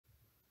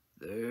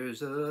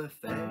There's a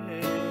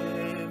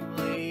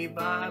family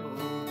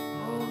Bible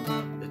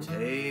on the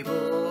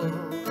table.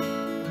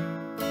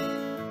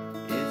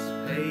 Its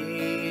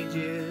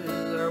pages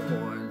are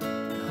worn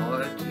and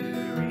hard to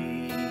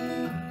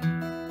read,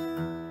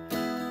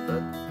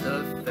 but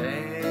the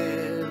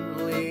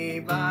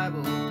family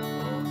Bible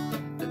on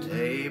the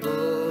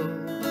table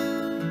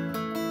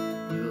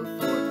will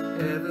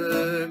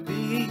forever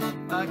be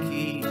my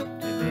key to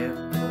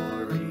memory.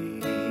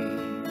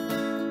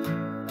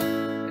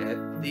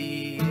 At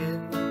the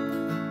end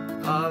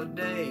of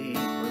day,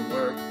 when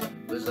work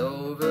was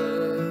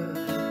over,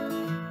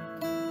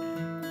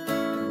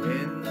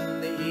 when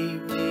the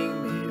evening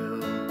meal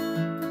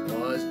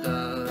was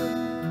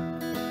done,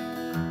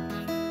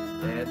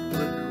 Dad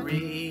would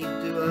read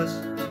to us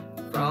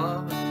from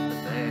the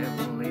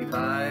family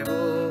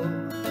Bible,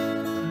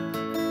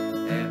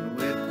 and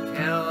we'd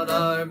count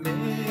our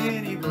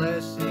many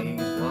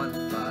blessings one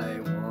by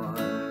one.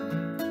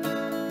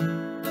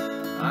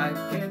 I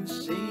can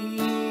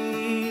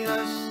see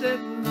us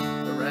sitting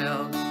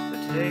around the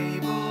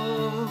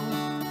table,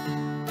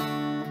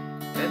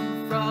 and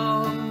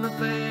from the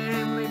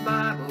family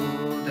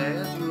Bible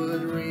Dad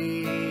would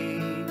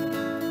read.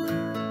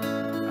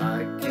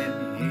 I can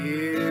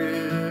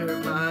hear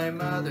my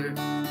mother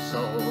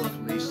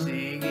softly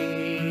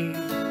singing,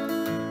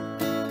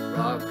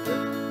 rock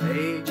of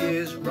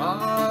ages,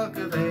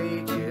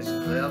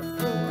 cleft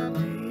for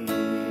me.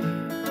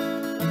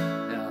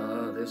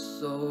 Now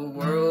this old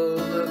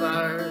world of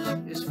ours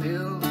is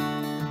filled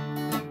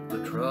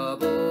with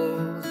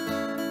troubles,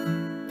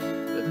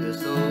 but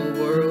this old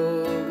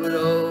world would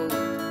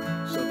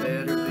so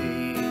better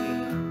be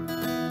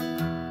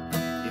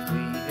if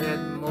we had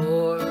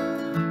more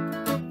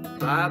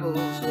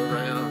Bibles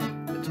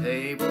around the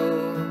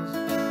tables.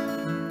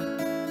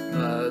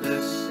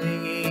 Mother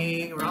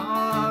singing,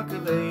 rock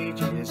of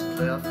ages,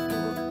 cleft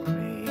for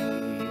me.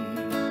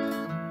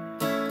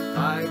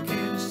 I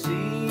can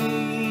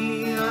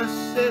see us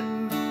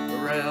sitting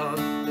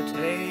around the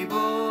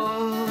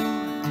table,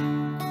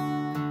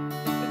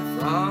 and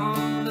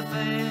from the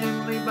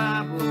family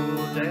Bible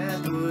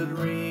Dad would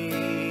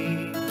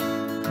read.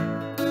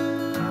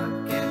 I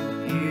can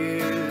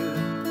hear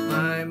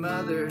my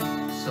mother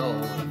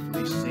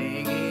softly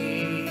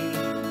singing,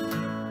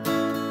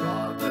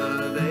 rock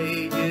of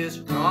ages,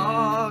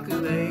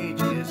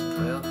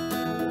 cleft